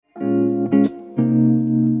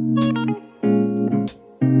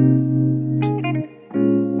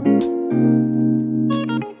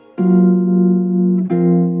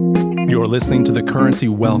listening to The Currency.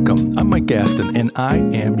 Welcome. I'm Mike Gaston, and I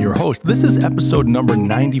am your host. This is episode number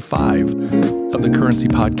 95 of The Currency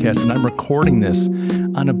podcast, and I'm recording this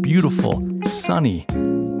on a beautiful, sunny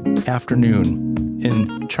afternoon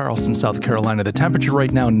in Charleston, South Carolina. The temperature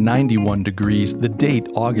right now, 91 degrees. The date,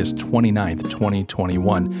 August 29th,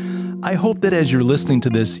 2021. I hope that as you're listening to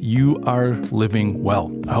this, you are living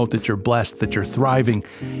well. I hope that you're blessed, that you're thriving,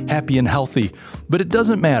 happy and healthy. But it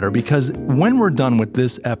doesn't matter, because when we're done with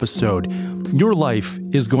this episode, your life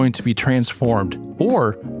is going to be transformed,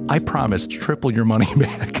 or I promise, triple your money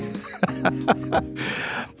back.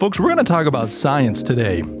 Folks, we're going to talk about science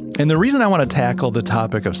today. And the reason I want to tackle the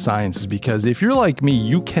topic of science is because if you're like me,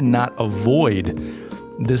 you cannot avoid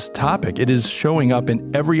this topic. It is showing up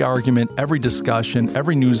in every argument, every discussion,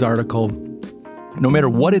 every news article. No matter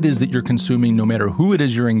what it is that you're consuming, no matter who it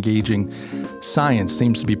is you're engaging, science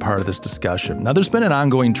seems to be part of this discussion. Now, there's been an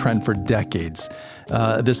ongoing trend for decades,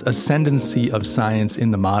 this ascendancy of science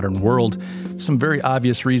in the modern world. Some very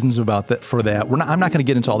obvious reasons about that. I'm not going to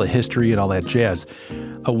get into all the history and all that jazz.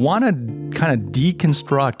 I want to kind of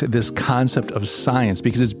deconstruct this concept of science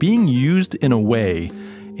because it's being used in a way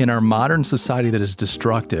in our modern society that is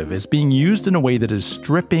destructive. It's being used in a way that is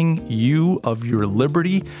stripping you of your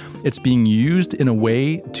liberty. It's being used in a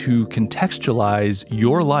way to contextualize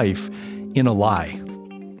your life in a lie.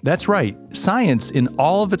 That's right. Science, in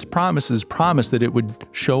all of its promises, promised that it would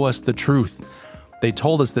show us the truth. They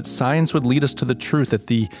told us that science would lead us to the truth, that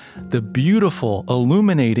the beautiful,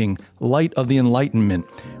 illuminating light of the Enlightenment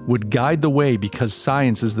would guide the way because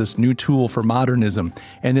science is this new tool for modernism,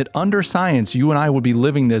 and that under science, you and I would be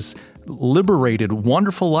living this liberated,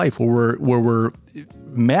 wonderful life where we're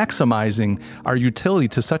maximizing our utility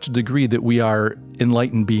to such a degree that we are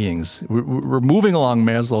enlightened beings. We're moving along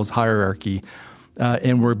Maslow's hierarchy,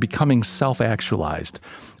 and we're becoming self-actualized.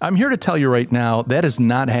 I'm here to tell you right now that is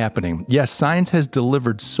not happening. Yes, science has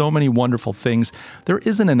delivered so many wonderful things. There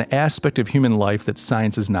isn't an aspect of human life that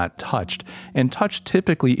science has not touched, and touched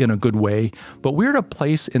typically in a good way. But we're at a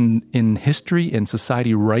place in history and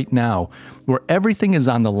society right now where everything is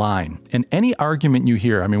on the line. And any argument you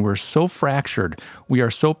hear, we're so fractured. We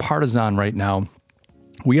are so partisan right now.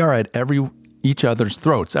 We are at each other's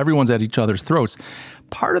throats. Everyone's at each other's throats.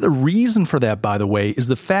 Part of the reason for that, by the way, is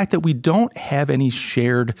the fact that we don't have any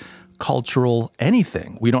shared cultural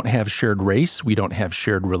anything. We don't have shared race. We don't have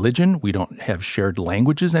shared religion. We don't have shared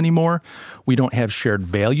languages anymore. We don't have shared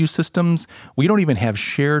value systems. We don't even have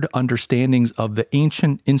shared understandings of the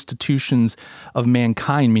ancient institutions of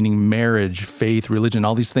mankind, meaning marriage, faith, religion,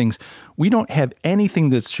 all these things. We don't have anything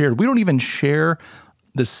that's shared. We don't even share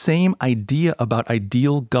the same idea about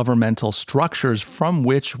ideal governmental structures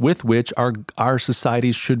with which our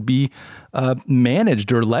societies should be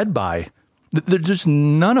managed or led by. There's just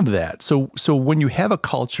none of that. So when you have a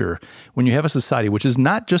culture, when you have a society, which is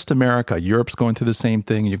not just America, Europe's going through the same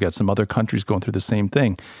thing, you've got some other countries going through the same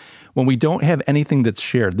thing. When we don't have anything that's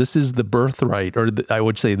shared, this is the birthright, or I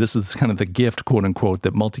would say this is kind of the gift, quote unquote,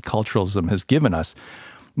 that multiculturalism has given us.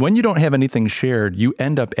 When you don't have anything shared, you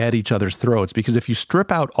end up at each other's throats, because if you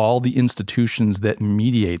strip out all the institutions that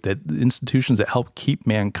mediate, the institutions that help keep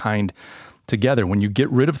mankind together, when you get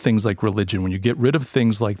rid of things like religion, when you get rid of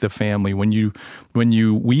things like the family, when you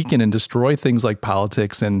weaken and destroy things like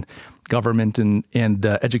politics and government and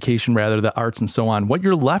education, rather, the arts and so on, what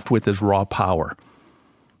you're left with is raw power.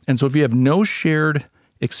 And so if you have no shared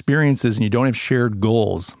experiences and you don't have shared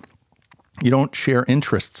goals, you don't share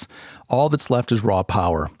interests, all that's left is raw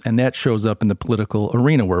power. And that shows up in the political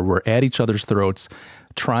arena where we're at each other's throats,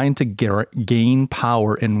 trying to gain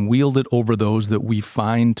power and wield it over those that we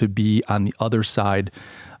find to be on the other side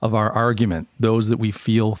of our argument, those that we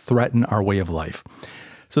feel threaten our way of life.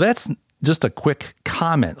 So that's just a quick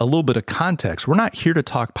comment, a little bit of context. We're not here to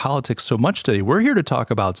talk politics so much today. We're here to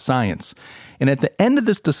talk about science. And at the end of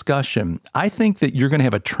this discussion, I think that you're going to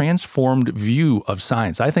have a transformed view of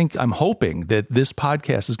science. I'm hoping that this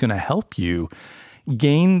podcast is going to help you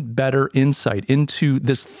gain better insight into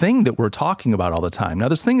this thing that we're talking about all the time. Now,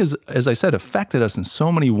 this thing is, as I said, affected us in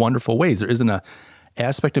so many wonderful ways. There isn't an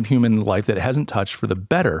aspect of human life that it hasn't touched for the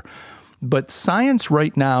better. But science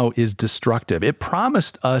right now is destructive. It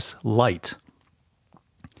promised us light.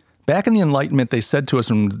 Back in the Enlightenment, they said to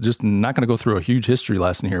us, and just not going to go through a huge history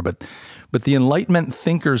lesson here, but the Enlightenment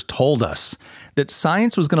thinkers told us that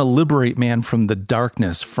science was going to liberate man from the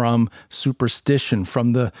darkness, from superstition,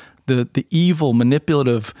 from the evil,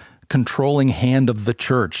 manipulative, controlling hand of the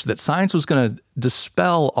church, that science was going to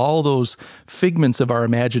dispel all those figments of our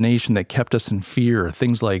imagination that kept us in fear,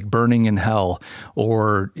 things like burning in hell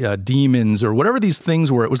or demons or whatever these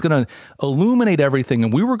things were. It was going to illuminate everything,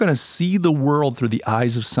 and we were going to see the world through the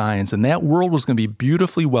eyes of science, and that world was going to be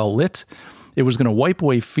beautifully well lit. It was going to wipe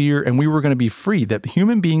away fear, and we were going to be free, that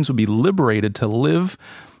human beings would be liberated to live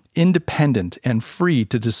independent and free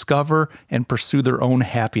to discover and pursue their own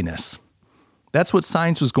happiness. That's what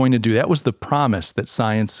science was going to do. That was the promise that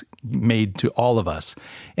science made to all of us.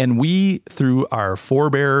 And we, through our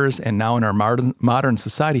forebears and now in our modern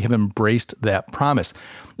society, have embraced that promise.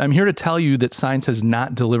 I'm here to tell you that science has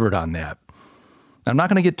not delivered on that. I'm not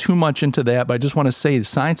going to get too much into that, but I just want to say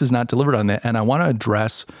science has not delivered on that, and I want to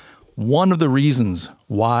address one of the reasons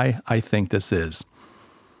why I think this is.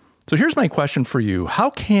 So here's my question for you. How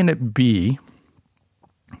can it be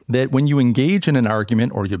that when you engage in an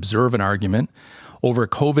argument or you observe an argument over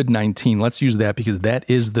COVID-19, let's use that because that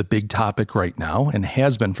is the big topic right now and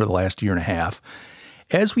has been for the last year and a half.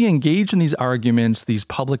 As we engage in these arguments, these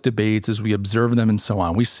public debates, as we observe them and so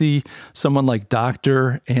on, we see someone like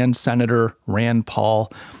Dr. and Senator Rand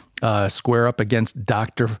Paul square up against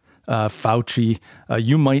Dr. Fauci.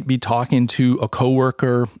 You might be talking to a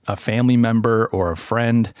coworker, a family member, or a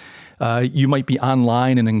friend. You might be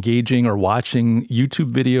online and engaging or watching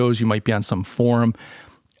YouTube videos. You might be on some forum.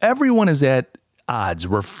 Everyone is at odds.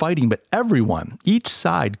 We're fighting, but everyone, each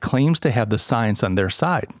side claims to have the science on their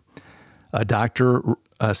side.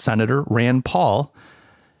 Senator Rand Paul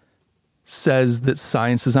says that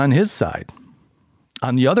science is on his side.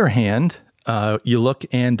 On the other hand, you look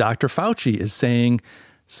and Dr. Fauci is saying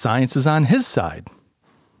science is on his side.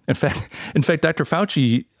 In fact, Dr.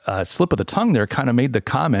 Fauci, slip of the tongue there, kind of made the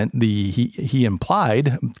comment, he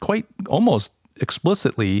implied, quite almost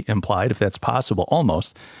explicitly implied, if that's possible,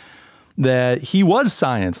 almost, that he was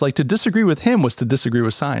science. Like to disagree with him was to disagree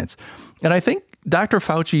with science. And I think Dr.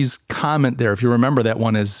 Fauci's comment there, if you remember that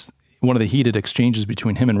one is one of the heated exchanges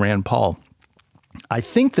between him and Rand Paul, I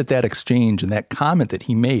think that exchange and that comment that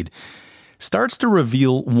he made starts to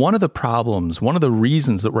reveal one of the problems, one of the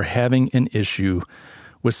reasons that we're having an issue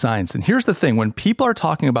with science. And here's the thing, when people are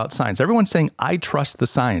talking about science, everyone's saying, I trust the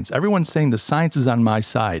science. Everyone's saying the science is on my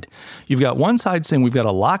side. You've got one side saying we've got a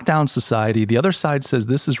lockdown society. The other side says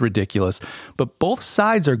this is ridiculous. But both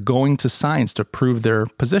sides are going to science to prove their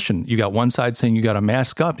position. You got one side saying you got to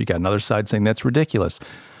mask up. You got another side saying that's ridiculous.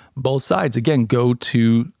 Both sides, again, go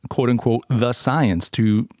to quote unquote the science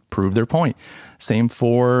to prove their point. Same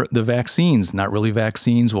for the vaccines, not really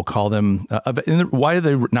vaccines. We'll call them, why are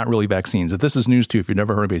they not really vaccines? If this is news to you, if you've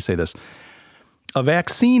never heard anybody say this, a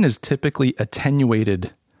vaccine is typically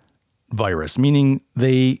attenuated virus, meaning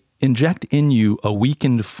they inject in you a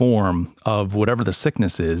weakened form of whatever the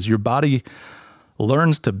sickness is. Your body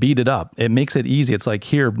learns to beat it up. It makes it easy. It's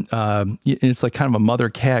like it's like kind of a mother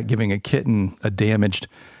cat giving a kitten a damaged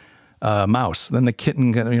mouse. Then the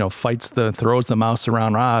kitten, throws the mouse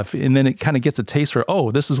around, and then it kind of gets a taste for, oh,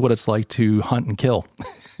 this is what it's like to hunt and kill.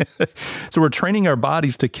 So we're training our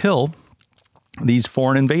bodies to kill these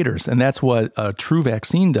foreign invaders. And that's what a true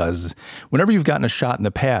vaccine does. Whenever you've gotten a shot in the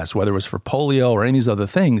past, whether it was for polio or any of these other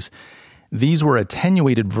things, these were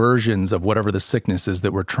attenuated versions of whatever the sickness is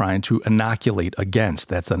that we're trying to inoculate against.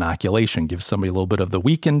 That's inoculation. Gives somebody a little bit of the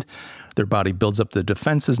weakened. Their body builds up the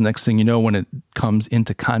defenses. Next thing you know, when it comes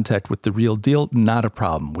into contact with the real deal, not a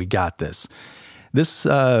problem. We got this. This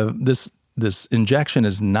injection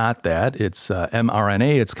is not that. It's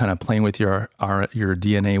mRNA. It's kind of playing with your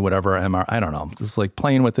DNA, whatever. I don't know. It's like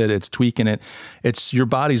playing with it. It's tweaking it. It's your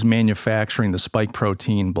body's manufacturing the spike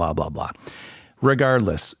protein, blah, blah, blah.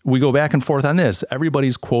 Regardless, we go back and forth on this.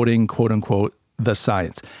 Everybody's quoting, quote unquote, the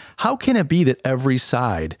science. How can it be that every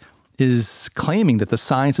side is claiming that the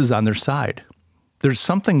science is on their side? There's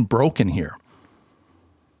something broken here.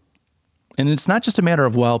 And it's not just a matter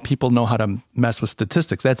of, well, people know how to mess with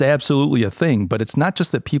statistics. That's absolutely a thing. But it's not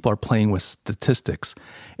just that people are playing with statistics.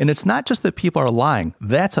 And it's not just that people are lying.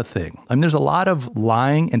 That's a thing. I mean, there's a lot of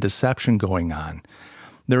lying and deception going on.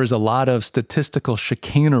 There is a lot of statistical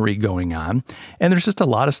chicanery going on, and there's just a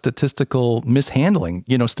lot of statistical mishandling.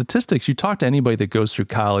 Statistics, you talk to anybody that goes through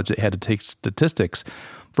college that had to take statistics.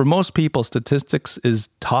 For most people, statistics is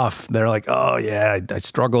tough. They're like, oh, yeah, I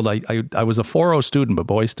struggled. I was a 4.0 student, but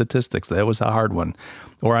boy, statistics, that was a hard one.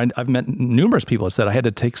 Or I've met numerous people that said I had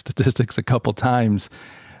to take statistics a couple times,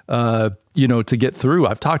 to get through.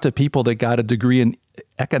 I've talked to people that got a degree in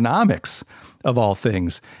economics, of all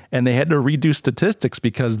things, and they had to redo statistics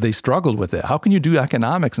because they struggled with it. How can you do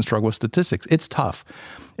economics and struggle with statistics? It's tough.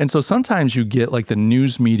 And so sometimes you get like the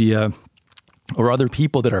news media or other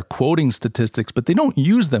people that are quoting statistics, but they don't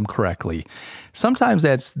use them correctly. Sometimes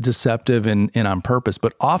that's deceptive and on purpose,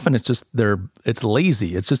 but often it's just it's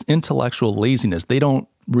lazy. It's just intellectual laziness. They don't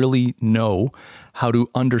really know how to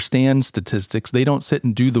understand statistics. They don't sit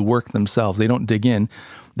and do the work themselves. They don't dig in.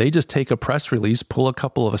 They just take a press release, pull a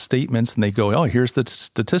couple of statements, and they go, oh, here's the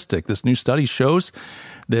statistic. This new study shows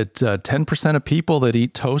that 10% of people that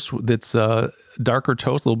eat toast that's darker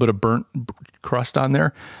toast, a little bit of burnt crust on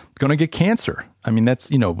there, going to get cancer. I mean, that's,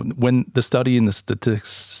 when the study and the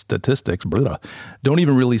statistics don't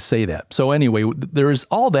even really say that. So anyway, there is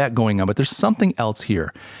all that going on, but there's something else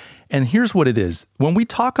here. And here's what it is. When we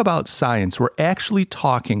talk about science, we're actually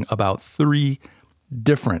talking about three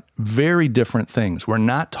very different things. We're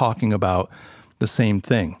not talking about the same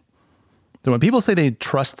thing. So when people say they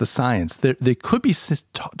trust the science, they could be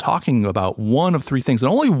talking about one of three things, and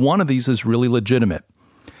only one of these is really legitimate.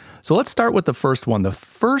 So let's start with the first one. The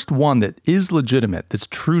first one that is legitimate, that's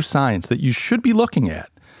true science, that you should be looking at,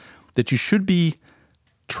 that you should be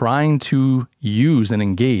trying to use and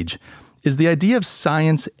engage, is the idea of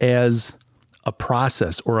science as a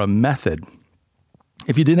process or a method.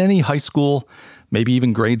 If you did any high school, maybe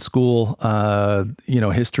even grade school,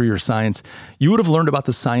 history or science, you would have learned about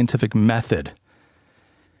the scientific method.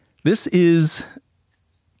 This is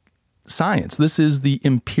science. This is the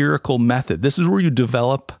empirical method. This is where you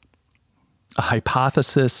develop a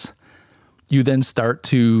hypothesis. You then start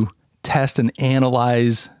to test and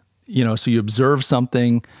analyze, so you observe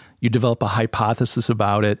something, you develop a hypothesis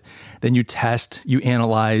about it, then you test, you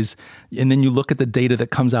analyze, and then you look at the data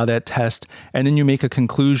that comes out of that test, and then you make a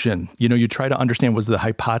conclusion. You try to understand, was the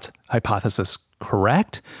hypothesis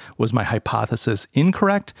correct? Was my hypothesis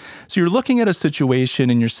incorrect? So you're looking at a situation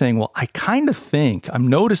and you're saying, well, I kind of think, I'm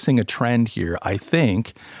noticing a trend here. I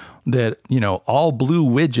think that, all blue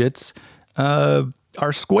widgets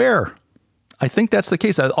are square. I think that's the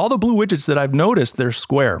case. All the blue widgets that I've noticed, they're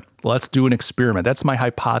square. Let's do an experiment. That's my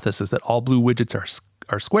hypothesis, that all blue widgets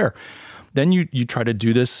are square. Then you try to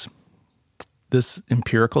do this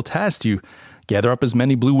empirical test. You gather up as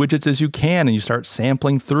many blue widgets as you can, and you start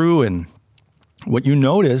sampling through. And what you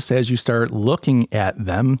notice as you start looking at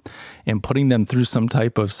them and putting them through some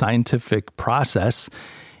type of scientific process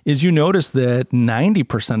is you notice that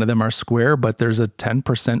 90% of them are square, but there's a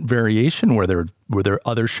 10% variation where there are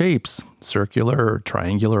other shapes, circular or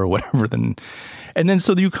triangular or whatever. And then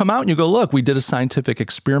so you come out and you go, look, we did a scientific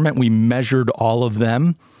experiment. We measured all of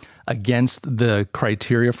them against the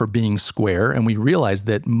criteria for being square, and we realized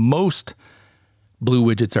that most blue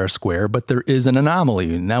widgets are square, but there is an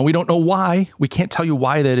anomaly. Now, we don't know why. We can't tell you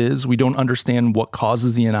why that is. We don't understand what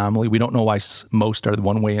causes the anomaly. We don't know why most are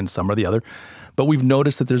one way and some are the other. But we've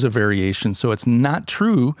noticed that there's a variation. So it's not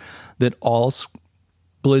true that all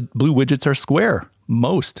blue widgets are square.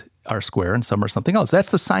 Most are square and some are something else.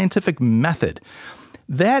 That's the scientific method.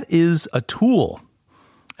 That is a tool.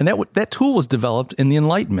 And that tool was developed in the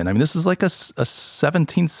Enlightenment. I mean, this is like a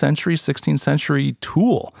 17th century, 16th century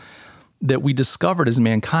tool that we discovered as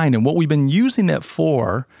mankind. And what we've been using that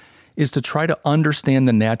for is to try to understand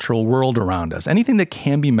the natural world around us. Anything that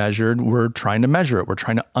can be measured, we're trying to measure it. We're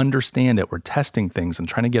trying to understand it. We're testing things and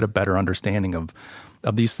trying to get a better understanding of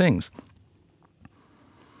these things.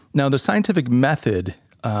 Now, the scientific method,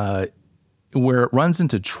 where it runs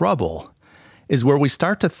into trouble, is where we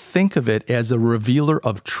start to think of it as a revealer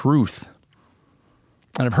of truth.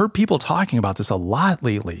 And I've heard people talking about this a lot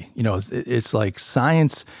lately. It's like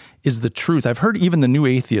science is the truth. I've heard even the new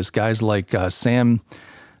atheist guys like Sam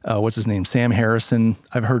Harrison.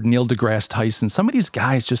 I've heard Neil deGrasse Tyson. Some of these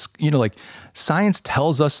guys just, like science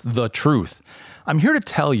tells us the truth. I'm here to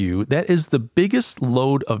tell you that is the biggest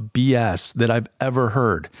load of BS that I've ever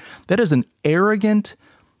heard. That is an arrogant,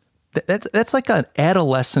 that's like an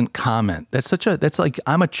adolescent comment. That's like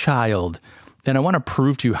I'm a child and I want to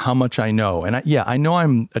prove to you how much I know. And I know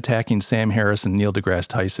I'm attacking Sam Harrison, Neil deGrasse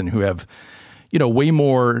Tyson, who have way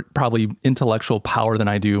more probably intellectual power than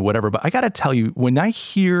I do, whatever. But I got to tell you, when I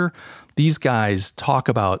hear these guys talk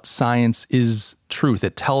about science is truth,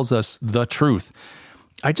 it tells us the truth,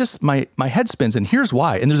 my head spins. And here's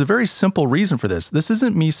why. And there's a very simple reason for this. This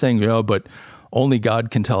isn't me saying, but only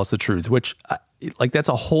God can tell us the truth, which that's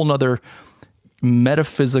a whole nother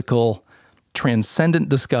metaphysical, transcendent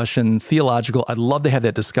discussion, theological. I'd love to have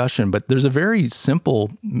that discussion, but there's a very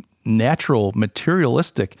simple, natural,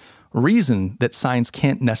 materialistic reason that science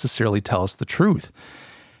can't necessarily tell us the truth.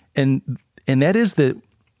 And that is that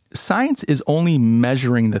science is only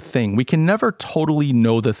measuring the thing. We can never totally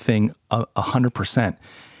know the thing 100%.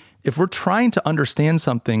 If we're trying to understand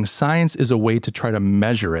something, science is a way to try to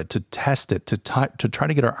measure it, to test it, to try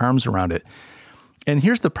to get our arms around it. And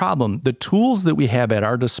here's the problem. The tools that we have at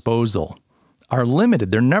our disposal are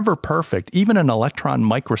limited. They're never perfect. Even an electron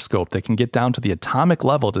microscope that can get down to the atomic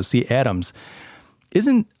level to see atoms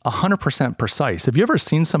isn't 100% precise. Have you ever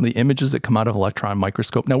seen some of the images that come out of an electron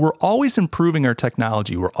microscope? Now, we're always improving our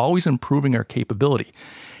technology. We're always improving our capability.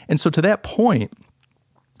 And so to that point,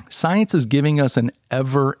 science is giving us an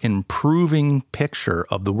ever-improving picture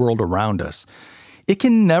of the world around us. It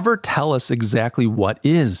can never tell us exactly what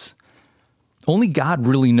is. Only God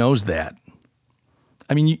really knows that.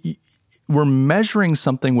 I mean, we're measuring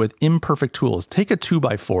something with imperfect tools. Take a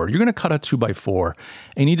 2x4. You're going to cut a 2x4,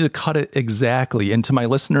 and you need to cut it exactly. And to my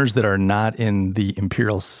listeners that are not in the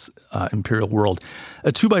imperial world,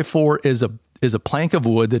 a 2x4 is a plank of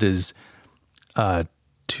wood that is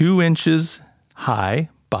 2 inches high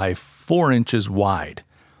by 4 inches wide.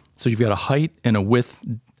 So you've got a height and a width,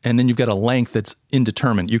 and then you've got a length that's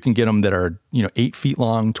indeterminate. You can get them that are 8 feet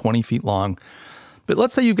long, 20 feet long. But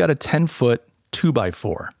let's say you've got a 10-foot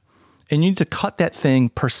 2x4. And you need to cut that thing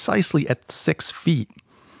precisely at 6 feet.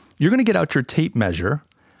 You're going to get out your tape measure,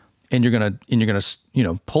 and you're going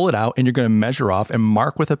to pull it out, and you're going to measure off and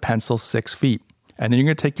mark with a pencil 6 feet. And then you're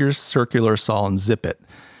going to take your circular saw and zip it.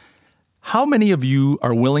 How many of you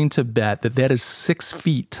are willing to bet that is 6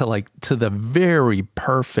 feet to the very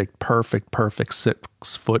perfect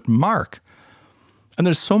 6-foot mark? And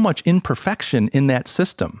there's so much imperfection in that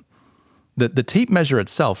system. The tape measure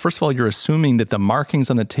itself, first of all, you're assuming that the markings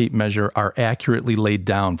on the tape measure are accurately laid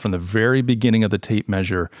down from the very beginning of the tape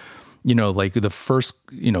measure. Like the first,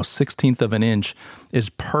 16th of an inch is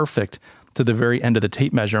perfect to the very end of the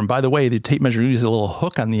tape measure. And by the way, the tape measure uses a little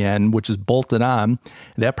hook on the end, which is bolted on.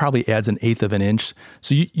 That probably adds 1/8 of an inch.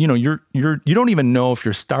 So you don't even know if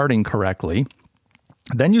you're starting correctly.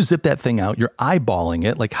 Then you zip that thing out, you're eyeballing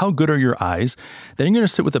it, like how good are your eyes? Then you're going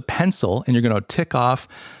to sit with a pencil and you're going to tick off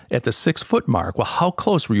at the 6-foot mark. Well, how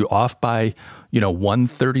close? Were you off by,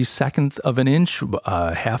 1/32 of an inch,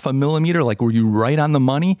 half a millimeter? Like, were you right on the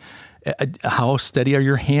money? How steady are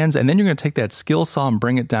your hands? And then you're going to take that skill saw and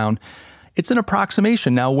bring it down. It's an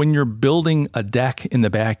approximation. Now, when you're building a deck in the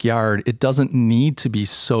backyard, it doesn't need to be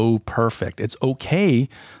so perfect. It's okay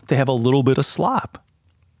to have a little bit of slop.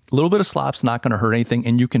 A little bit of slop's not going to hurt anything,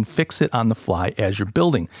 and you can fix it on the fly as you're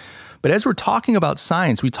building. But as we're talking about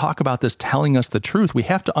science, we talk about this telling us the truth. We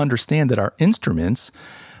have to understand that our instruments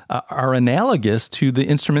are analogous to the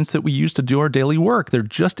instruments that we use to do our daily work. They're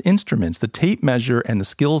just instruments. The tape measure and the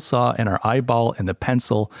skill saw and our eyeball and the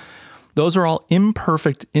pencil, those are all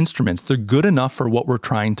imperfect instruments. They're good enough for what we're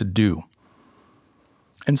trying to do.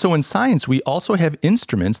 And so in science, we also have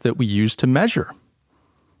instruments that we use to measure.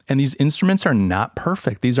 And these instruments are not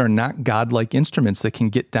perfect. These are not godlike instruments that can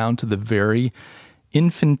get down to the very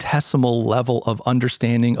infinitesimal level of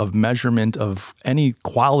understanding, of measurement, of any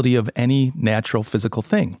quality of any natural physical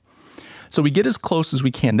thing. So we get as close as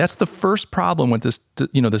we can. That's the first problem with this,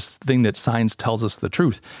 this thing that science tells us the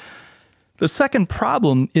truth. The second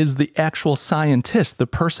problem is the actual scientist, the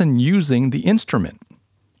person using the instrument.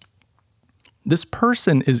 This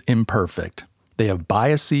person is imperfect. They have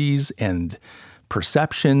biases and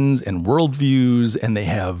perceptions and worldviews, and they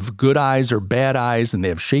have good eyes or bad eyes, and they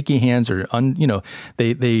have shaky hands or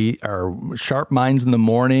they are sharp minds in the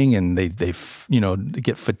morning, and they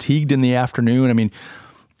get fatigued in the afternoon. I mean,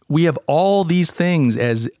 we have all these things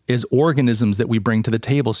as organisms that we bring to the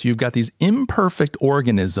table. So you've got these imperfect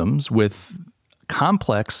organisms with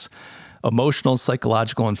complex emotional,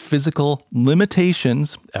 psychological, and physical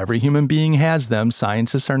limitations. Every human being has them.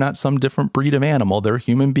 Scientists are not some different breed of animal. They're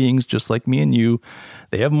human beings just like me and you.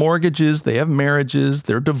 They have mortgages. They have marriages.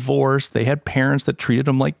 They're divorced. They had parents that treated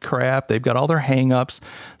them like crap. They've got all their hang-ups.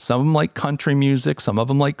 Some of them like country music. Some of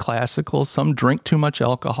them like classical. Some drink too much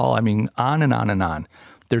alcohol. I mean, on and on and on.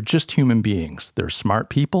 They're just human beings. They're smart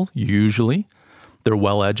people, usually. They're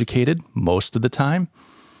well-educated most of the time.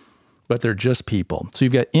 But they're just people. So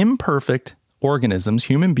you've got imperfect organisms,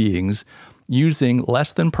 human beings, using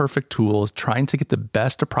less than perfect tools, trying to get the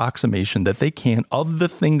best approximation that they can of the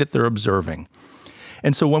thing that they're observing.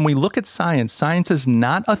 And so when we look at science, science is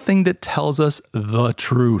not a thing that tells us the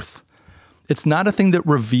truth. It's not a thing that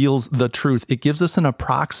reveals the truth. It gives us an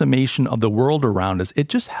approximation of the world around us. It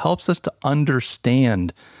just helps us to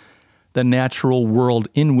understand the natural world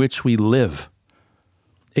in which we live.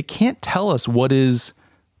 It can't tell us what is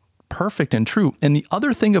perfect and true. And the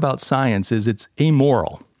other thing about science is it's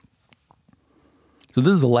amoral. So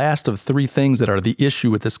this is the last of 3 things that are the issue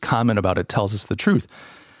with this comment about it tells us the truth.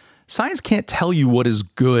 Science can't tell you what is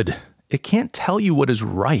good. It can't tell you what is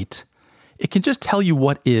right. It can just tell you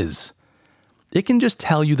what is. It can just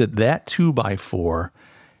tell you that 2x4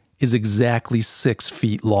 is exactly 6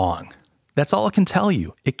 feet long. That's all it can tell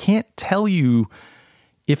you. It can't tell you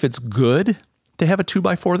if it's good to have a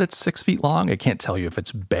 2x4 that's 6 feet long. It can't tell you if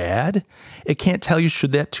it's bad. It can't tell you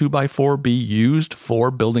should that 2x4 be used for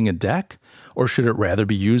building a deck, or should it rather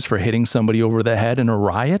be used for hitting somebody over the head in a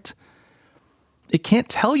riot? It can't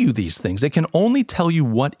tell you these things. It can only tell you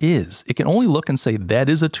what is. It can only look and say, that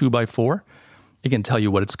is a 2x4. It can tell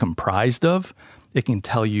you what it's comprised of. It can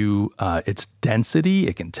tell you its density.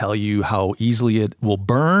 It can tell you how easily it will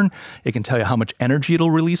burn. It can tell you how much energy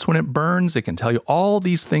it'll release when it burns. It can tell you all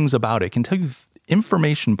these things about it. It can tell you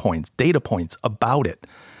information points, data points about it.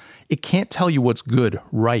 It can't tell you what's good,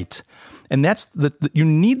 right. And you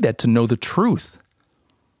need that to know the truth.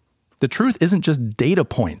 The truth isn't just data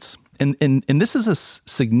points. And this is a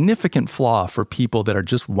significant flaw for people that are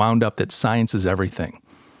just wound up that science is everything.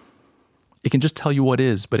 It can just tell you what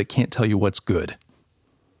is, but it can't tell you what's good.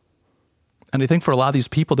 And I think for a lot of these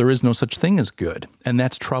people, there is no such thing as good. And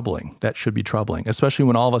that's troubling. That should be troubling, especially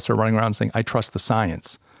when all of us are running around saying, I trust the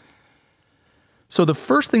science. So the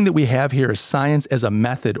first thing that we have here is science as a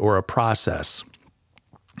method or a process.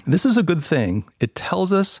 This is a good thing. It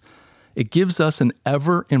gives us an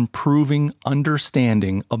ever-improving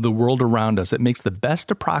understanding of the world around us. It makes the best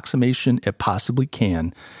approximation it possibly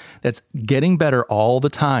can. That's getting better all the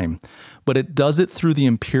time, but it does it through the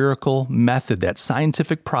empirical method, that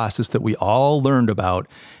scientific process that we all learned about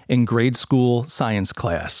in grade school science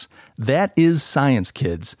class. That is science,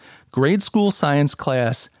 kids. Grade school science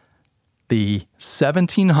class, the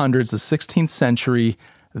 1700s, the 16th century,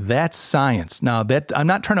 that's science. Now, I'm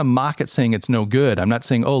not trying to mock it saying it's no good. I'm not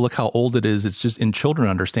saying, oh, look how old it is. It's just in children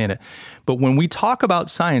understand it. But when we talk about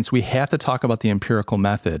science, we have to talk about the empirical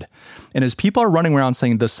method. And as people are running around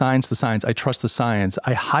saying the science, I trust the science,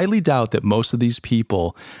 I highly doubt that most of these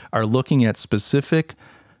people are looking at specific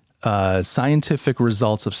scientific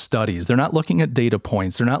results of studies. They're not looking at data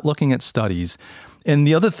points. They're not looking at studies. And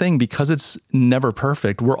the other thing, because it's never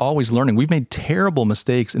perfect, we're always learning. We've made terrible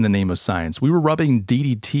mistakes in the name of science. We were rubbing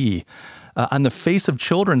DDT on the face of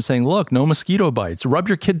children saying, look, no mosquito bites. Rub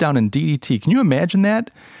your kid down in DDT. Can you imagine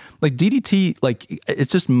that? Like DDT,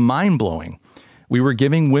 it's just mind-blowing. We were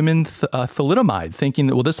giving women thalidomide thinking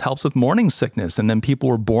that, well, this helps with morning sickness. And then people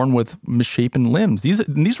were born with misshapen limbs.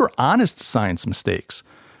 These were honest science mistakes,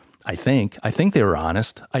 I think. I think they were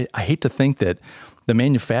honest. I hate to think that the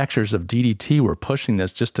manufacturers of DDT were pushing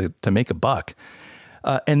this just to make a buck.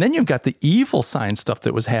 And then you've got the evil science stuff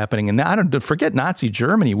that was happening. And I don't forget Nazi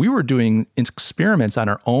Germany. We were doing experiments on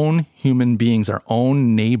our own human beings, our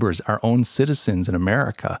own neighbors, our own citizens in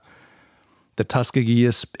America. The Tuskegee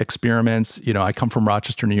experiments. I come from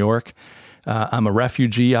Rochester, New York. I'm a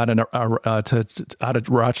refugee out of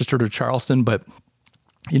Rochester to Charleston. But,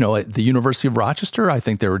 at the University of Rochester, I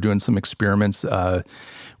think they were doing some experiments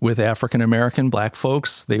with African-American black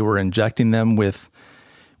folks. They were injecting them with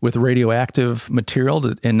radioactive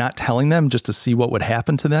material and not telling them just to see what would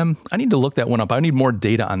happen to them. I need to look that one up. I need more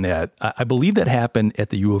data on that. I believe that happened at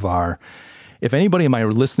the U of R. If anybody in my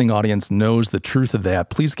listening audience knows the truth of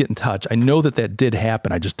that, please get in touch. I know that did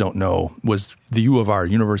happen. I just don't know. Was the U of R,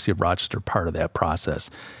 University of Rochester, part of that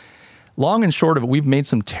process? Long and short of it, we've made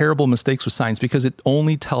some terrible mistakes with science because it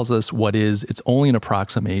only tells us what is. It's only an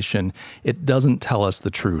approximation. It doesn't tell us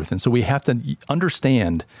the truth. And so we have to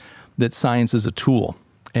understand that science is a tool.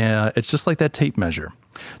 It's just like that tape measure.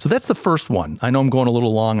 So that's the first one. I know I'm going a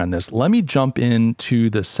little long on this. Let me jump into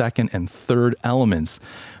the second and third elements.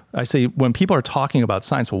 I say when people are talking about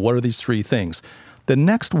science, well, what are these three things? The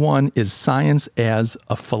next one is science as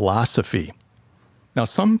a philosophy. Now,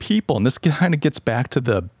 some people, and this kind of gets back to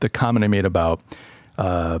the comment I made about,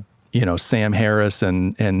 Sam Harris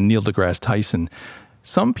and Neil deGrasse Tyson.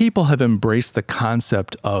 Some people have embraced the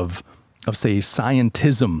concept of say,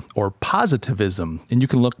 scientism or positivism, and you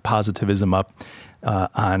can look positivism up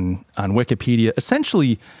on Wikipedia.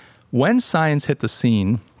 Essentially, when science hit the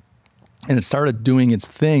scene and it started doing its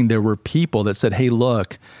thing, there were people that said, hey,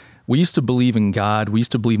 look, we used to believe in God. We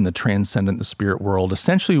used to believe in the transcendent, the spirit world.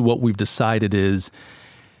 Essentially, what we've decided is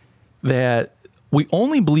that we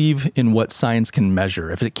only believe in what science can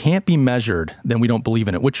measure. If it can't be measured, then we don't believe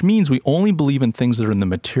in it, which means we only believe in things that are in the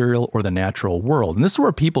material or the natural world. And this is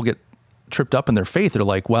where people get tripped up in their faith. They're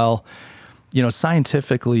like, well,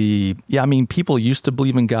 scientifically, people used to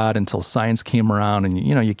believe in God until science came around and,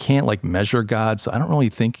 you can't measure God. So I don't really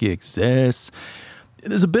think he exists.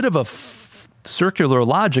 There's a bit of a circular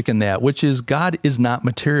logic in that, which is God is not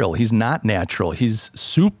material. He's not natural. He's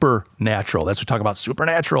supernatural. That's what we talk about,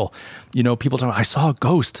 supernatural. People talk about, I saw a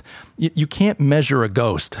ghost. You can't measure a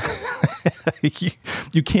ghost.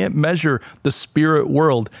 You can't measure the spirit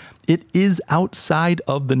world. It is outside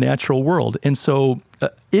of the natural world. And so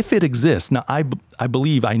if it exists, now I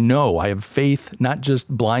believe, I know, I have faith, not just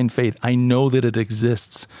blind faith. I know that it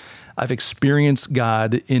exists. I've experienced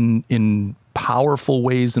God in powerful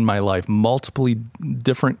ways in my life, multiple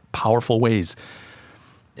different powerful ways,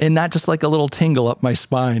 and not just like a little tingle up my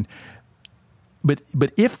spine. But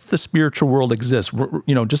if the spiritual world exists,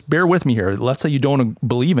 just bear with me here. Let's say you don't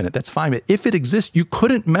believe in it. That's fine. But if it exists, you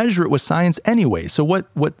couldn't measure it with science anyway. So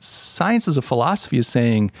what science as a philosophy is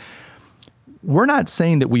saying, we're not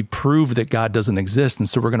saying that we prove that God doesn't exist, and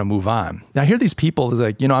so we're going to move on. Now, I hear these people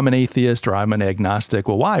like, I'm an atheist or I'm an agnostic.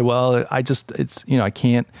 Well, why? Well, I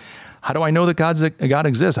can't. How do I know that God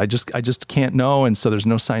exists? I just can't know, and so there's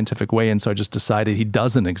no scientific way, and so I just decided he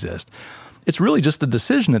doesn't exist. It's really just a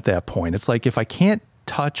decision at that point. It's like if I can't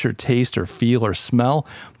touch or taste or feel or smell,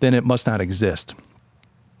 then it must not exist.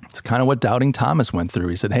 It's kind of what doubting Thomas went through.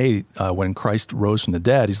 He said, hey, when Christ rose from the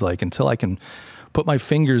dead, he's like, until I can put my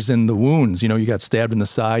fingers in the wounds, you got stabbed in the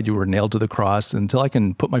side, you were nailed to the cross, until I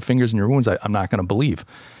can put my fingers in your wounds, I'm not going to believe.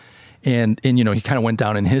 And he kind of went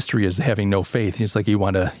down in history as having no faith. It's like he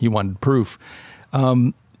wanted proof.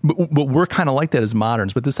 But we're kind of like that as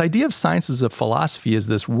moderns. But this idea of science as a philosophy is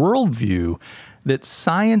this worldview that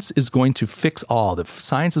science is going to fix all, that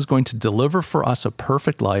science is going to deliver for us a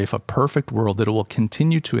perfect life, a perfect world, that it will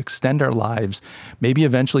continue to extend our lives, maybe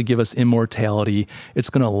eventually give us immortality. It's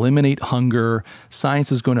going to eliminate hunger.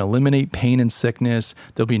 Science is going to eliminate pain and sickness.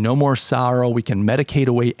 There'll be no more sorrow. We can medicate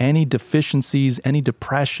away any deficiencies, any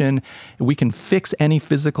depression. We can fix any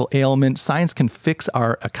physical ailment. Science can fix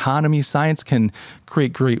our economy. Science can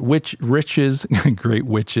create great riches, great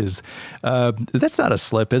witches. That's not a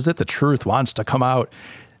slip, is it? The truth wants to come out.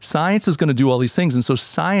 Science is going to do all these things. And so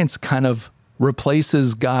science kind of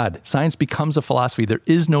replaces God. Science becomes a philosophy. There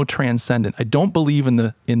is no transcendent. I don't believe in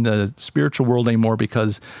the spiritual world anymore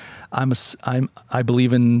because I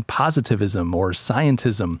believe in positivism or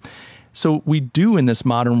scientism. So we do in this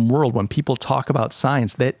modern world, when people talk about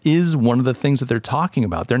science, that is one of the things that they're talking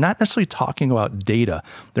about. They're not necessarily talking about data.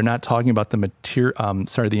 They're not talking about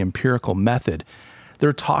the empirical method.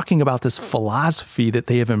 They're talking about this philosophy that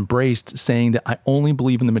they have embraced, saying that I only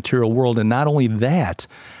believe in the material world. And not only that,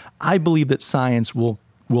 I believe that science will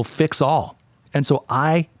fix all. And so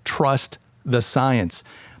I trust the science.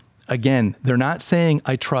 Again, they're not saying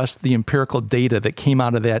I trust the empirical data that came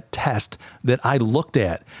out of that test that I looked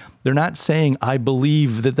at. They're not saying I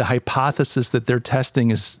believe that the hypothesis that they're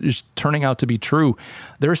testing is turning out to be true.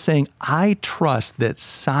 They're saying I trust that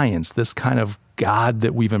science, this kind of God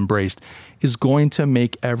that we've embraced, is going to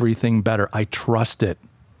make everything better. I trust it.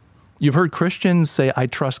 You've heard Christians say, I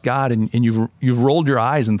trust God, and you've rolled your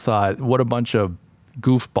eyes and thought, what a bunch of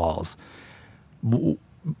goofballs.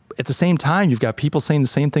 At the same time, you've got people saying the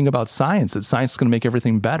same thing about science, that science is going to make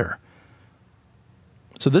everything better.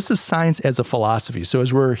 So this is science as a philosophy. So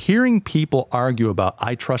as we're hearing people argue about,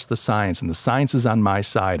 I trust the science and the science is on my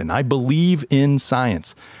side and I believe in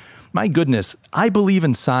science. My goodness, I believe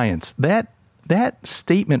in science. That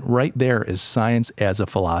statement right there is science as a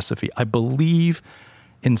philosophy. I believe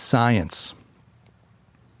in science.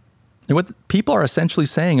 And what people are essentially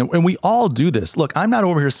saying, and we all do this. Look, I'm not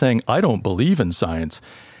over here saying I don't believe in science.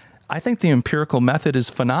 I think the empirical method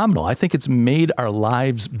is phenomenal. I think it's made our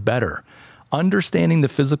lives better. Understanding the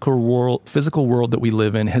physical world that we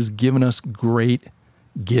live in has given us great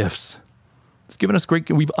gifts. It's given us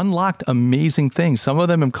we've unlocked amazing things. Some of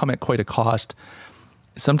them have come at quite a cost.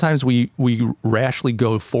 Sometimes we rashly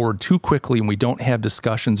go forward too quickly and we don't have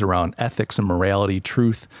discussions around ethics and morality,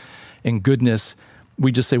 truth and goodness.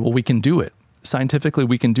 We just say, well, we can do it. Scientifically,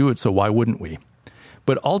 we can do it, so why wouldn't we?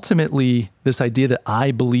 But ultimately, this idea that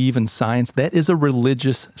I believe in science, that is a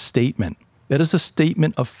religious statement. That is a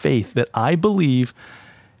statement of faith, that I believe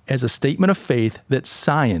as a statement of faith that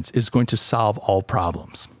science is going to solve all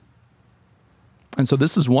problems. And so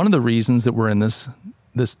this is one of the reasons that we're in this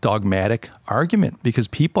dogmatic argument, because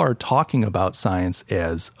people are talking about science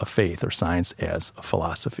as a faith or science as a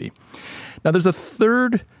philosophy. Now, there's a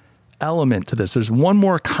third element to this. There's one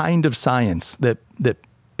more kind of science that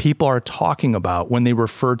people are talking about when they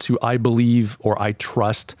refer to I believe or I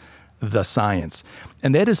trust the science.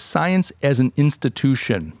 And that is science as an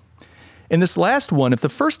institution. And this last one, if the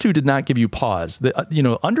first two did not give you pause,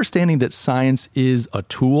 understanding that science is a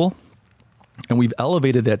tool, and we've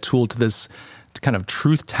elevated that tool to this kind of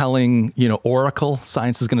truth-telling, oracle.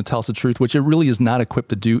 Science is going to tell us the truth, which it really is not equipped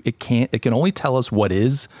to do. It can only tell us what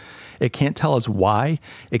is. It can't tell us why.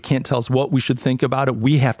 It can't tell us what we should think about it.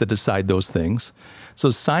 We have to decide those things. So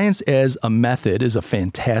science as a method is a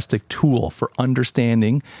fantastic tool for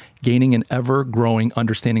understanding, gaining an ever-growing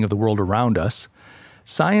understanding of the world around us.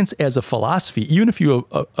 Science as a philosophy, even if you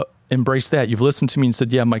embrace that. You've listened to me and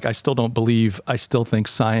said, yeah, Mike, I still don't believe, I still think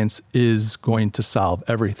science is going to solve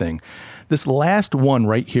everything. This last one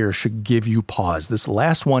right here should give you pause. This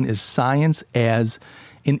last one is science as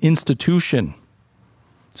an institution.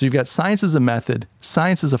 So you've got science as a method,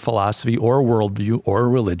 science as a philosophy or a worldview or a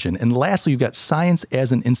religion. And lastly, you've got science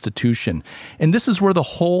as an institution. And this is where the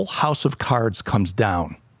whole house of cards comes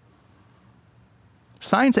down.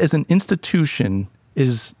 Science as an institution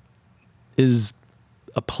is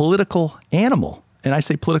a political animal. And I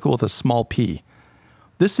say political with a small p.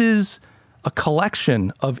 This is a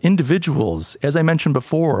collection of individuals, as I mentioned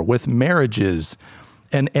before, with marriages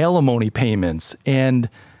and alimony payments and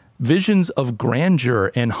visions of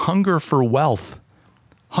grandeur and hunger for wealth,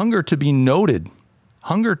 hunger to be noted,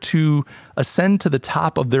 hunger to ascend to the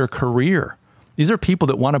top of their career. These are people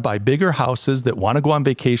that want to buy bigger houses, that want to go on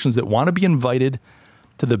vacations, that want to be invited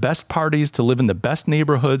to the best parties, to live in the best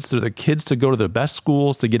neighborhoods, to their kids to go to the best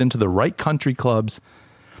schools, to get into the right country clubs.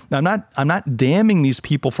 Now, I'm not damning these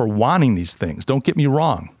people for wanting these things. Don't get me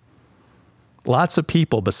wrong. Lots of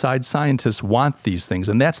people besides scientists want these things,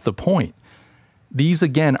 and that's the point. These,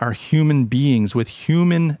 again, are human beings with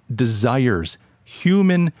human desires,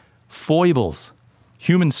 human foibles,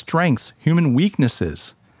 human strengths, human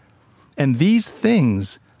weaknesses. And these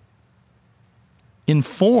things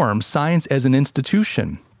inform science as an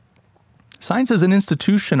institution. Science as an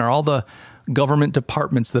institution are all the government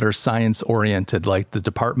departments that are science-oriented, like the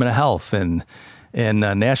Department of Health and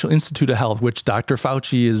National Institute of Health, which Dr.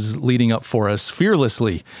 Fauci is leading up for us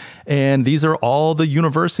fearlessly. And these are all the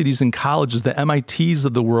universities and colleges, the MITs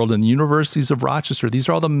of the world and the universities of Rochester. These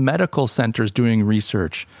are all the medical centers doing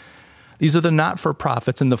research. These are the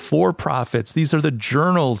not-for-profits and the for-profits. These are the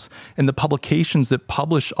journals and the publications that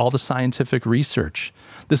publish all the scientific research.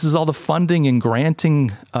 This is all the funding and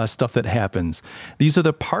granting stuff that happens. These are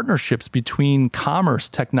the partnerships between commerce,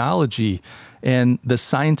 technology, and the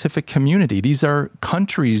scientific community. These are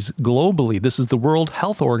countries globally. This is the World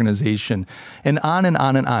Health Organization, and on and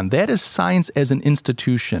on and on. That is science as an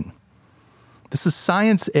institution. This is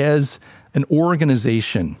science as an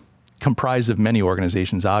organization, comprised of many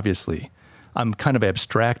organizations, obviously. I'm kind of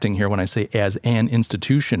abstracting here when I say as an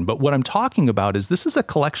institution, but what I'm talking about is this is a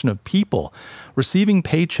collection of people receiving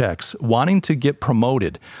paychecks, wanting to get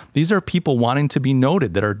promoted. These are people wanting to be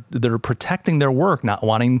noted, that are protecting their work, not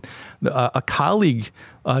wanting a colleague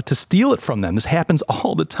to steal it from them. This happens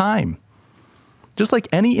all the time. Just like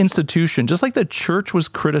any institution, just like the church was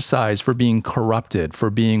criticized for being corrupted, for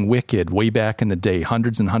being wicked way back in the day,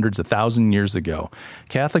 hundreds and hundreds, 1,000 years ago.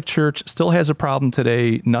 Catholic Church still has a problem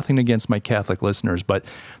today. Nothing against my Catholic listeners, but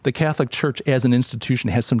the Catholic Church as an institution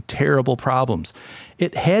has some terrible problems.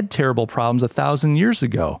 It had terrible problems 1,000 years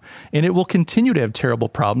ago, and it will continue to have terrible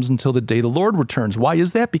problems until the day the Lord returns. Why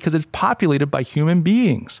is that? Because it's populated by human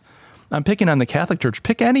beings. I'm picking on the Catholic Church.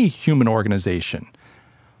 Pick any human organization.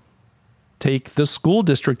 Take the school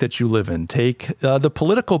district that you live in. Take the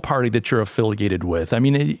political party that you're affiliated with. I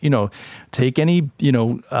mean, take any,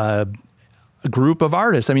 a group of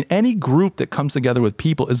artists. I mean, any group that comes together with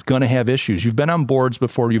people is going to have issues. You've been on boards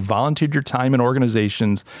before. You've volunteered your time in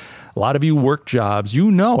organizations. A lot of you work jobs.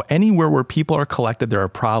 Anywhere where people are collected, there are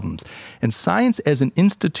problems. And science as an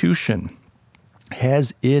institution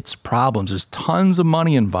has its problems. There's tons of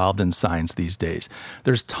money involved in science these days.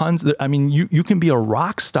 There's tons. You can be a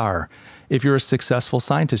rock star if you're a successful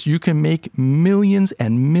scientist. You can make millions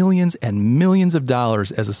and millions and millions of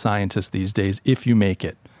dollars as a scientist these days if you make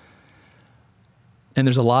it. And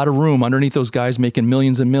there's a lot of room underneath those guys making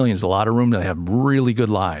millions and millions, a lot of room to have really good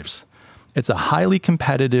lives. It's a highly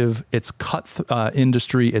competitive,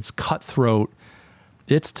 industry, it's cutthroat,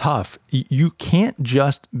 it's tough. You can't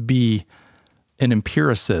just be an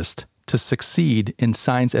empiricist to succeed in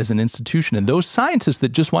science as an institution. And those scientists that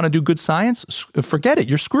just want to do good science, forget it,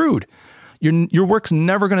 you're screwed. Your work's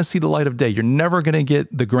never going to see the light of day. You're never going to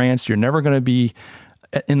get the grants. You're never going to be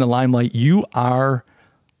in the limelight. You are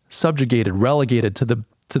subjugated, relegated to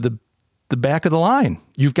the back of the line.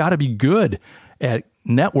 You've got to be good at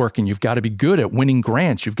networking. You've got to be good at winning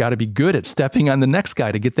grants. You've got to be good at stepping on the next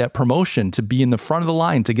guy to get that promotion, to be in the front of the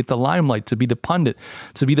line, to get the limelight, to be the pundit,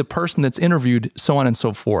 to be the person that's interviewed, so on and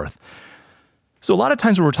so forth. So a lot of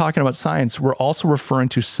times when we're talking about science, we're also referring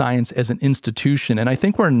to science as an institution. And I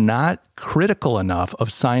think we're not critical enough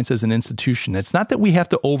of science as an institution. It's not that we have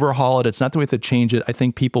to overhaul it. It's not that we have to change it. I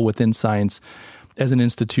think people within science as an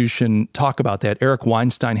institution talk about that. Eric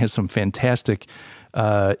Weinstein has some fantastic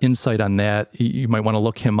insight on that. You might want to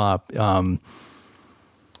look him up.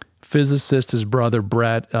 Physicist, his brother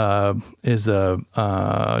Brett is he's a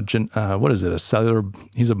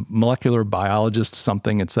molecular biologist,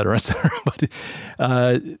 something, et cetera, et cetera. But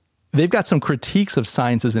they've got some critiques of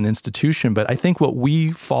science as an institution, but I think what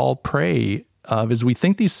we fall prey of is we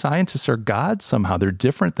think these scientists are gods somehow. They're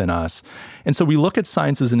different than us. And so we look at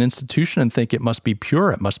science as an institution and think it must be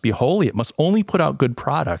pure, it must be holy, it must only put out good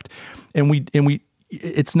product. And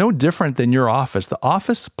it's no different than your office. The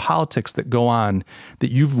office politics that go on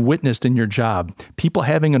that you've witnessed in your job, people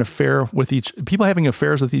having affairs with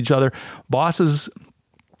each other, bosses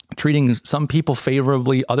treating some people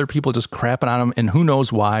favorably, other people just crapping on them, and who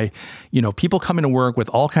knows why. People coming to work with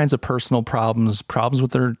all kinds of personal problems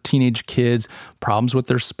with their teenage kids, problems with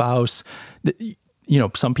their spouse.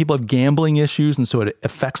 Some people have gambling issues, and so it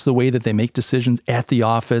affects the way that they make decisions at the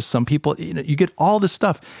office. Some people, you get all this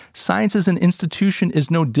stuff. Science as an institution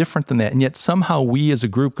is no different than that. And yet somehow we as a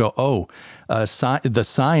group go, the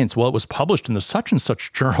science, well, it was published in the such and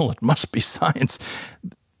such journal, it must be science.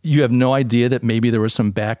 You have no idea that maybe there was some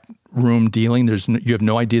backroom dealing. You have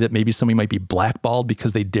no idea that maybe somebody might be blackballed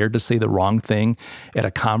because they dared to say the wrong thing at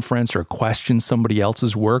a conference or question somebody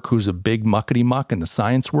else's work who's a big muckety-muck in the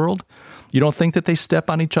science world. You don't think that they step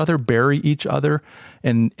on each other, bury each other,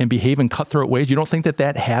 and behave in cutthroat ways? You don't think that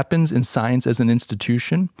that happens in science as an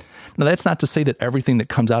institution? Now, that's not to say that everything that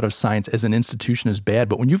comes out of science as an institution is bad,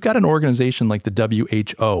 but when you've got an organization like the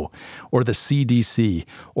WHO or the CDC,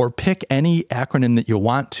 or pick any acronym that you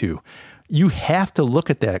want to, you have to look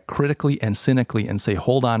at that critically and cynically and say,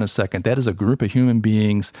 hold on a second, that is a group of human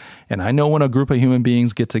beings. And I know when a group of human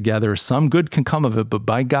beings get together, some good can come of it, but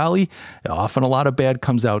by golly, often a lot of bad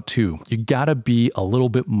comes out too. You got to be a little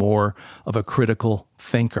bit more of a critical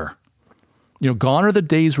thinker. Gone are the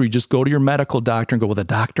days where you just go to your medical doctor and go, well, the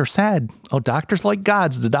doctor said. Oh, doctors like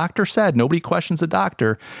gods. The doctor said. Nobody questions the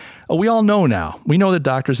doctor. Oh, we all know now. We know that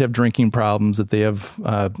doctors have drinking problems, that they have,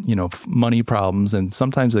 money problems, and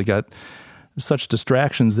sometimes they got such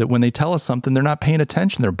distractions that when they tell us something, they're not paying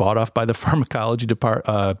attention. They're bought off by the pharmacology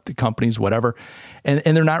companies, whatever, and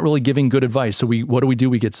they're not really giving good advice. So what do?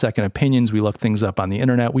 We get second opinions. We look things up on the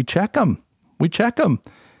internet. We check them. We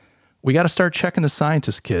got to start checking the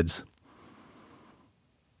scientists, kids.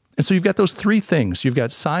 And so you've got those three things. You've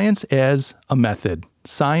got science as a method,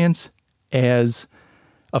 science as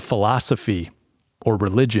a philosophy or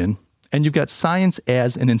religion, and you've got science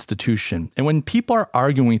as an institution. And when people are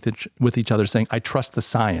arguing with each other saying, I trust the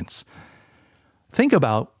science, think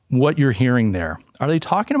about what you're hearing there. Are they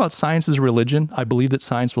talking about science as religion? I believe that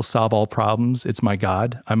science will solve all problems. It's my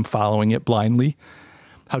God. I'm following it blindly.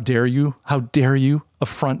 How dare you? How dare you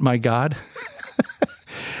affront my God?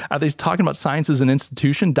 Are they talking about science as an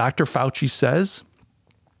institution? Dr. Fauci says.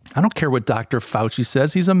 I don't care what Dr. Fauci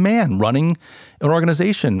says. He's a man running an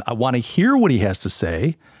organization. I want to hear what he has to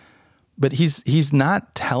say, but he's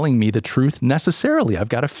not telling me the truth necessarily. I've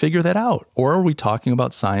got to figure that out. Or are we talking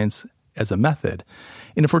about science as a method?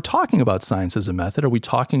 And if we're talking about science as a method, are we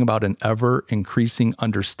talking about an ever-increasing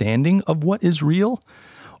understanding of what is real?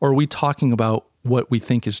 Or are we talking about what we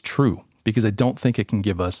think is true? Because I don't think it can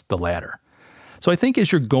give us the latter. So I think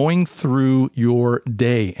as you're going through your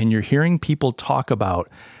day and you're hearing people talk about,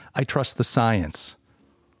 I trust the science,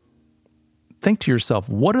 think to yourself,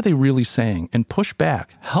 what are they really saying? And push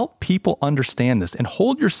back. Help people understand this and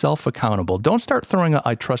hold yourself accountable. Don't start throwing out,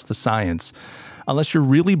 I trust the science, unless you're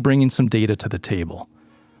really bringing some data to the table.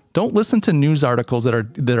 Don't listen to news articles that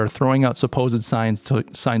are throwing out supposed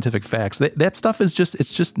scientific facts. That stuff is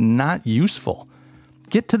just not useful.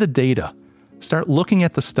 Get to the data. Start looking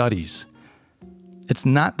at the studies. It's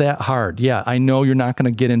not that hard. Yeah, I know you're not going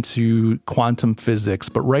to get into quantum physics,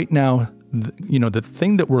 but right now, the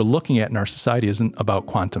thing that we're looking at in our society isn't about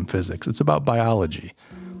quantum physics. It's about biology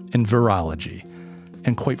and virology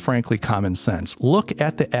and, quite frankly, common sense. Look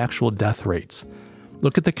at the actual death rates.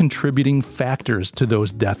 Look at the contributing factors to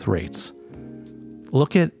those death rates.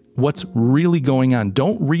 Look at what's really going on.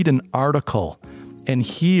 Don't read an article and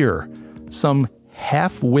hear some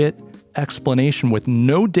half-wit explanation with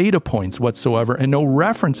no data points whatsoever and no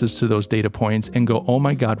references to those data points and go, oh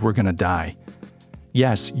my God, we're going to die.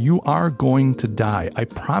 Yes, you are going to die. I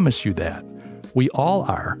promise you that. We all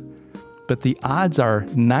are. But the odds are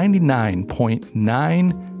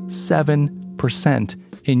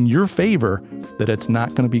 99.97% in your favor that it's not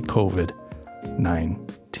going to be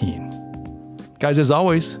COVID-19. Guys, as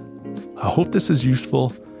always, I hope this is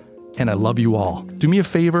useful and I love you all. Do me a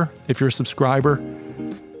favor, if you're a subscriber,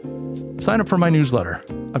 sign up for my newsletter.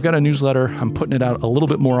 I've got a newsletter. I'm putting it out a little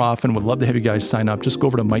bit more often. Would love to have you guys sign up. Just go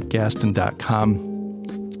over to mikegaston.com.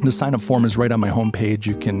 The sign-up form is right on my homepage.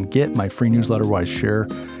 You can get my free newsletter where I share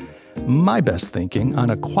my best thinking on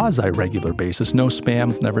a quasi-regular basis. No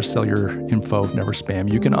spam. Never sell your info. Never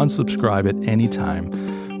spam. You can unsubscribe at any time.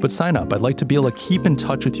 But sign up. I'd like to be able to keep in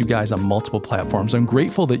touch with you guys on multiple platforms. I'm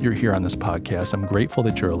grateful that you're here on this podcast. I'm grateful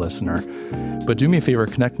that you're a listener. But do me a favor,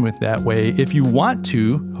 connect me with that way. If you want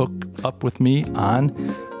to hook up with me on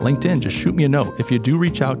LinkedIn, just shoot me a note. If you do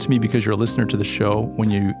reach out to me because you're a listener to the show, when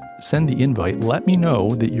you send the invite, let me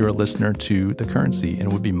know that you're a listener to The Currency, and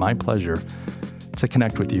it would be my pleasure to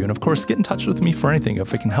connect with you. And of course, get in touch with me for anything.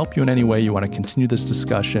 If it can help you in any way, you want to continue this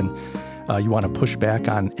discussion, you want to push back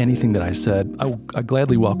on anything that I said, I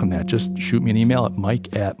gladly welcome that. Just shoot me an email at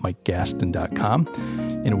mike@mikegaston.com,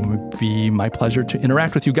 and it would be my pleasure to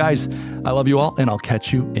interact with you guys. I love you all, and I'll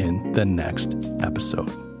catch you in the next episode.